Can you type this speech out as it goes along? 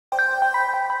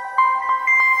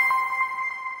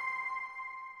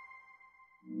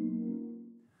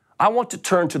I want to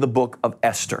turn to the book of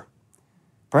Esther.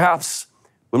 Perhaps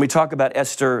when we talk about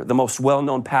Esther, the most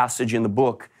well-known passage in the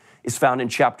book is found in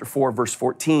chapter 4, verse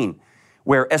 14,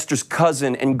 where Esther's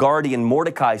cousin and guardian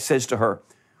Mordecai says to her,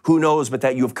 "Who knows but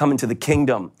that you have come into the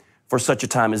kingdom for such a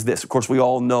time as this?" Of course, we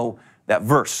all know that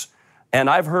verse. And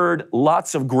I've heard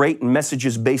lots of great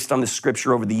messages based on this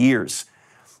scripture over the years.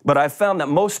 But I've found that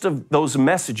most of those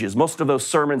messages, most of those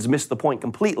sermons miss the point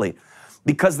completely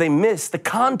because they miss the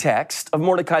context of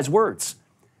Mordecai's words.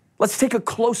 Let's take a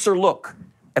closer look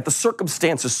at the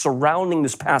circumstances surrounding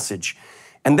this passage,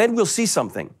 and then we'll see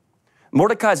something.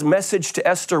 Mordecai's message to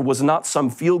Esther was not some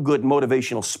feel-good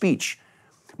motivational speech,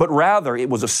 but rather it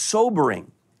was a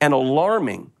sobering and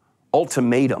alarming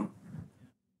ultimatum.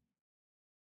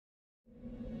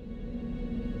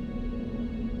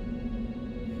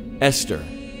 Esther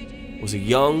was a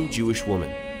young Jewish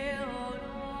woman.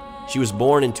 She was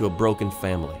born into a broken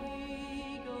family.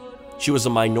 She was a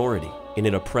minority in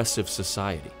an oppressive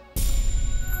society.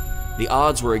 The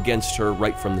odds were against her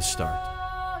right from the start.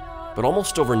 But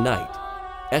almost overnight,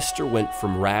 Esther went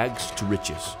from rags to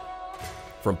riches,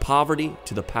 from poverty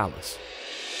to the palace.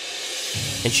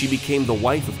 And she became the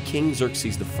wife of King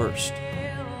Xerxes I,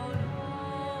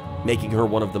 making her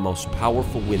one of the most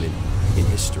powerful women in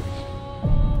history.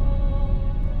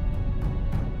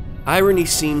 Irony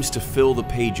seems to fill the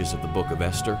pages of the book of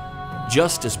Esther.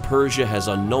 Just as Persia has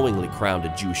unknowingly crowned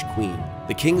a Jewish queen,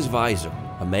 the king's vizier,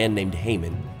 a man named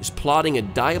Haman, is plotting a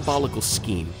diabolical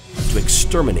scheme to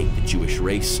exterminate the Jewish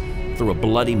race through a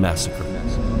bloody massacre.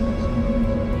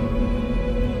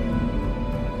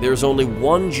 There is only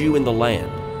one Jew in the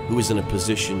land who is in a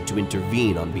position to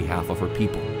intervene on behalf of her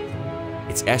people.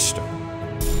 It's Esther.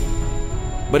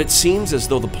 But it seems as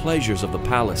though the pleasures of the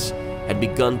palace had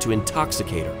begun to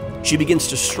intoxicate her. She begins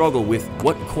to struggle with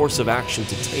what course of action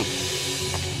to take.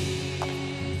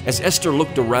 As Esther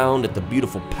looked around at the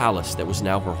beautiful palace that was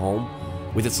now her home,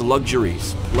 with its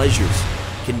luxuries, pleasures,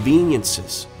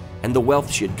 conveniences, and the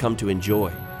wealth she had come to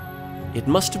enjoy, it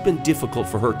must have been difficult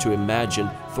for her to imagine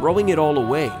throwing it all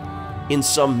away in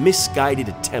some misguided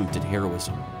attempt at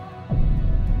heroism.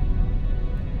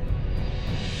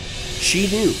 She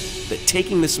knew that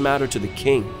taking this matter to the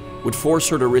king would force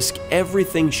her to risk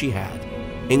everything she had,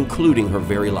 including her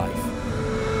very life.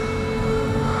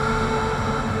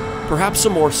 Perhaps a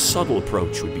more subtle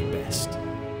approach would be best.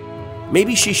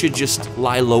 Maybe she should just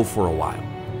lie low for a while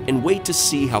and wait to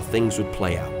see how things would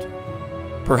play out.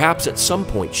 Perhaps at some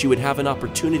point she would have an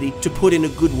opportunity to put in a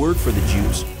good word for the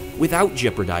Jews without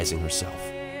jeopardizing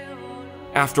herself.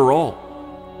 After all,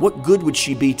 what good would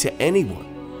she be to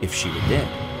anyone if she were dead?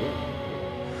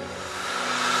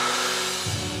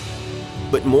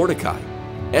 But Mordecai,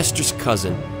 Esther's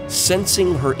cousin,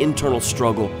 sensing her internal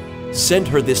struggle, sent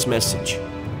her this message: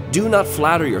 "Do not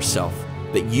flatter yourself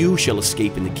that you shall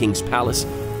escape in the king's palace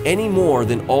any more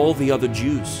than all the other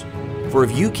Jews. For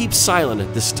if you keep silent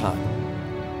at this time,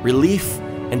 relief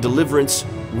and deliverance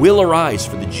will arise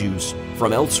for the Jews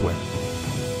from elsewhere.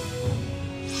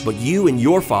 But you and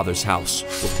your father's house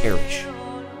will perish.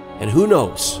 And who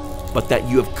knows but that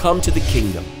you have come to the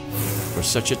kingdom for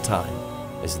such a time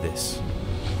as this."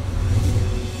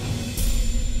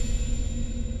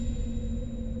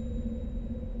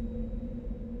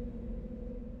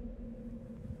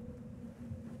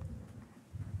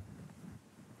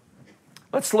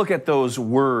 Let's look at those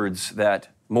words that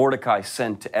Mordecai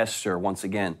sent to Esther once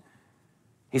again.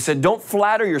 He said, "Don't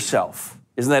flatter yourself."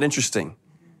 Isn't that interesting?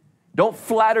 Don't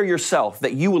flatter yourself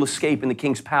that you will escape in the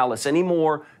king's palace any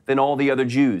more than all the other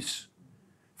Jews.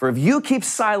 For if you keep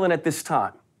silent at this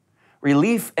time,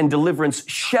 relief and deliverance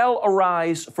shall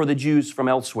arise for the Jews from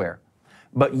elsewhere.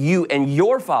 But you and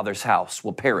your father's house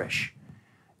will perish.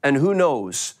 And who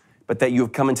knows but that you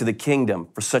have come into the kingdom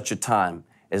for such a time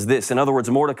as this. In other words,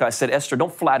 Mordecai said, Esther,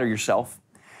 don't flatter yourself.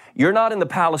 You're not in the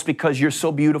palace because you're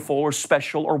so beautiful or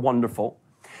special or wonderful.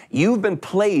 You've been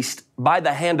placed by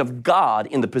the hand of God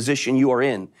in the position you are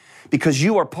in because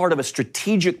you are part of a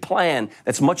strategic plan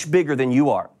that's much bigger than you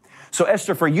are. So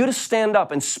Esther, for you to stand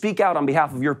up and speak out on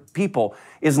behalf of your people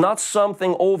is not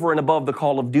something over and above the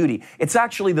call of duty. It's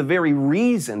actually the very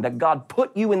reason that God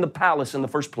put you in the palace in the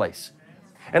first place.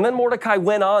 And then Mordecai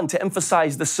went on to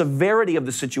emphasize the severity of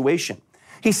the situation.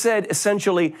 He said,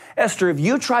 essentially, Esther, if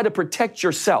you try to protect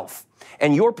yourself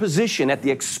and your position at the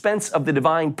expense of the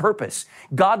divine purpose,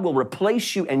 God will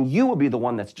replace you and you will be the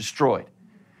one that's destroyed.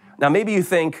 Now, maybe you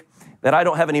think that I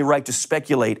don't have any right to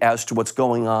speculate as to what's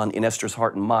going on in Esther's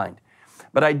heart and mind.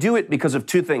 But I do it because of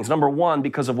two things. Number one,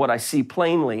 because of what I see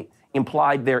plainly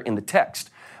implied there in the text,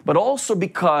 but also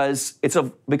because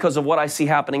of what I see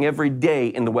happening every day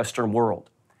in the Western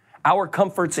world. Our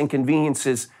comforts and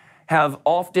conveniences have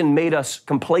often made us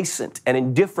complacent and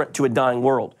indifferent to a dying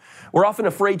world. We're often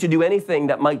afraid to do anything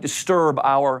that might disturb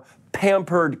our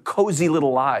pampered, cozy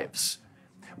little lives.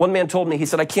 One man told me, he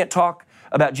said, I can't talk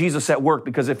about Jesus at work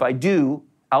because if I do,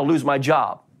 I'll lose my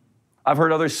job. I've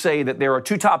heard others say that there are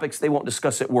two topics they won't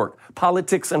discuss at work,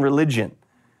 politics and religion.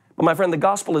 But my friend, the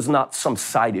gospel is not some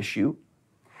side issue.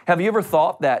 Have you ever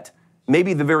thought that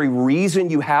maybe the very reason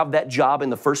you have that job in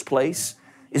the first place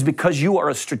is because you are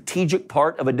a strategic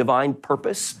part of a divine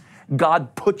purpose?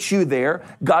 God put you there.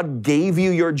 God gave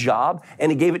you your job,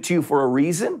 and He gave it to you for a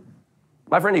reason.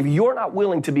 My friend, if you're not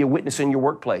willing to be a witness in your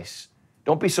workplace,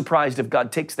 don't be surprised if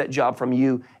God takes that job from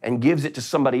you and gives it to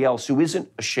somebody else who isn't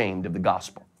ashamed of the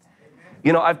gospel.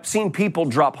 You know, I've seen people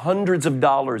drop hundreds of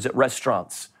dollars at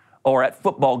restaurants or at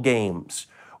football games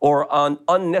or on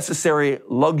unnecessary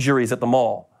luxuries at the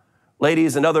mall.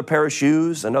 Ladies, another pair of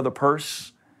shoes, another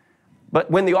purse. But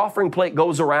when the offering plate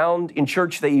goes around in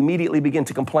church, they immediately begin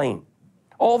to complain.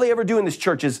 All they ever do in this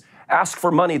church is ask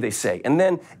for money, they say. And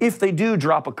then if they do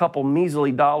drop a couple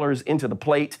measly dollars into the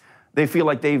plate, they feel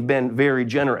like they've been very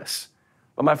generous.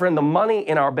 But my friend, the money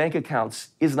in our bank accounts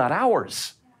is not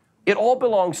ours. It all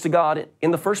belongs to God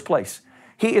in the first place.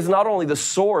 He is not only the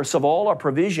source of all our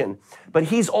provision, but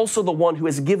He's also the one who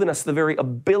has given us the very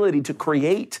ability to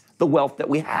create the wealth that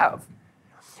we have.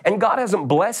 And God hasn't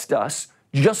blessed us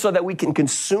just so that we can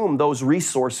consume those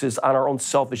resources on our own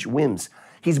selfish whims.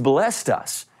 He's blessed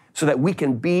us so that we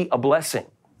can be a blessing.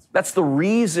 That's the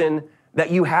reason that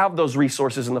you have those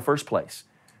resources in the first place.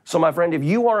 So my friend, if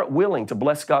you aren't willing to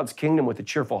bless God's kingdom with a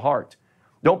cheerful heart,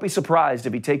 don't be surprised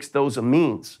if He takes those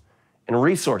means and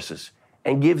resources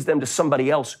and gives them to somebody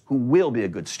else who will be a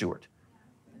good steward.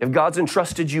 If God's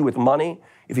entrusted you with money,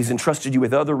 if He's entrusted you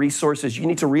with other resources, you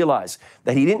need to realize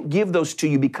that He didn't give those to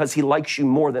you because He likes you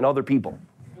more than other people.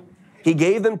 He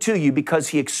gave them to you because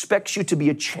He expects you to be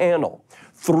a channel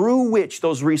through which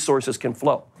those resources can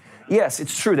flow. Yes,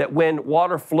 it's true that when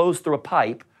water flows through a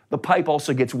pipe, the pipe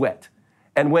also gets wet.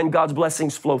 And when God's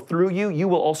blessings flow through you, you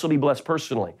will also be blessed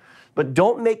personally. But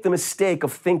don't make the mistake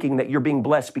of thinking that you're being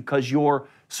blessed because you're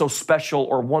so special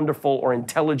or wonderful or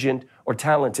intelligent or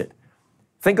talented.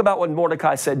 Think about what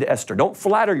Mordecai said to Esther. Don't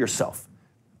flatter yourself.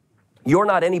 You're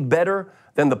not any better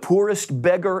than the poorest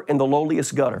beggar in the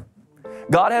lowliest gutter.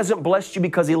 God hasn't blessed you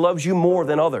because He loves you more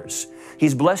than others.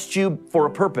 He's blessed you for a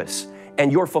purpose,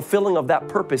 and your fulfilling of that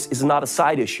purpose is not a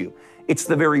side issue. It's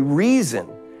the very reason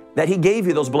that He gave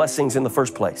you those blessings in the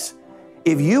first place.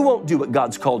 If you won't do what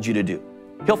God's called you to do,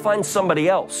 He'll find somebody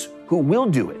else who will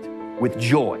do it with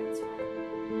joy.